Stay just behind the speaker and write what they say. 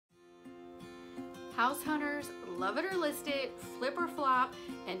House Hunters, Love It or List It, Flip or Flop,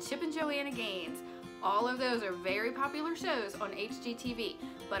 and Chip and Joanna Gaines. All of those are very popular shows on HGTV,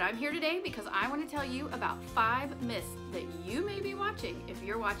 but I'm here today because I want to tell you about 5 myths that you may be watching if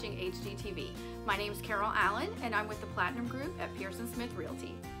you're watching HGTV. My name is Carol Allen and I'm with the Platinum Group at Pearson Smith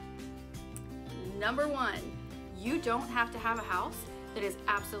Realty. Number 1, you don't have to have a house that is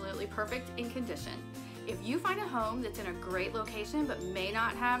absolutely perfect in condition. If you find a home that's in a great location but may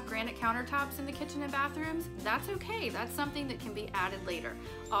not have granite countertops in the kitchen and bathrooms, that's okay. That's something that can be added later.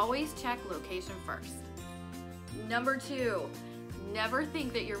 Always check location first. Number 2, never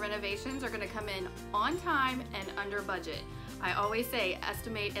think that your renovations are going to come in on time and under budget. I always say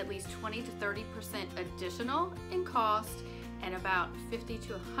estimate at least 20 to 30% additional in cost and about 50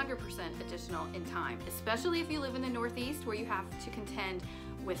 to 100% additional in time, especially if you live in the Northeast where you have to contend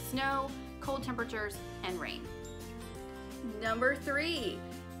with snow, cold temperatures, and rain. Number 3,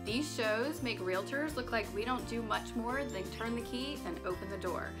 these shows make realtors look like we don't do much more than turn the key and open the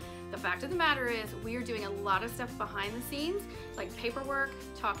door. The fact of the matter is we are doing a lot of stuff behind the scenes, like paperwork,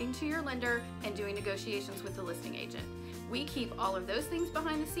 talking to your lender, and doing negotiations with the listing agent. We keep all of those things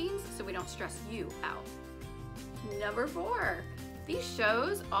behind the scenes so we don't stress you out. Number 4, these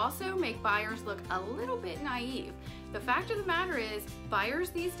shows also make buyers look a little bit naive. The fact of the matter is buyers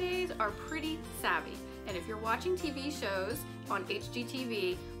these days are pretty savvy, and if you're watching TV shows on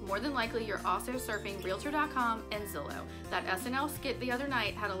HGTV, more than likely you're also surfing Realtor.com and Zillow. That SNL skit the other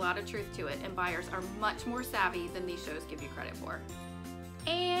night had a lot of truth to it, and buyers are much more savvy than these shows give you credit for.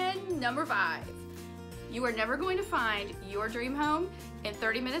 And number 5, you are never going to find your dream home in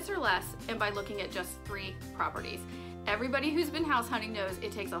 30 minutes or less and by looking at just 3 properties. Everybody who's been house hunting knows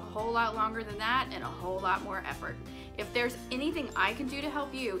it takes a whole lot longer than that and a whole lot more effort. If there's anything I can do to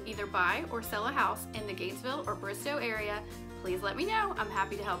help you either buy or sell a house in the Gainesville or Bristow area, please let me know. I'm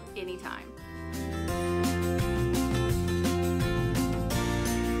happy to help anytime.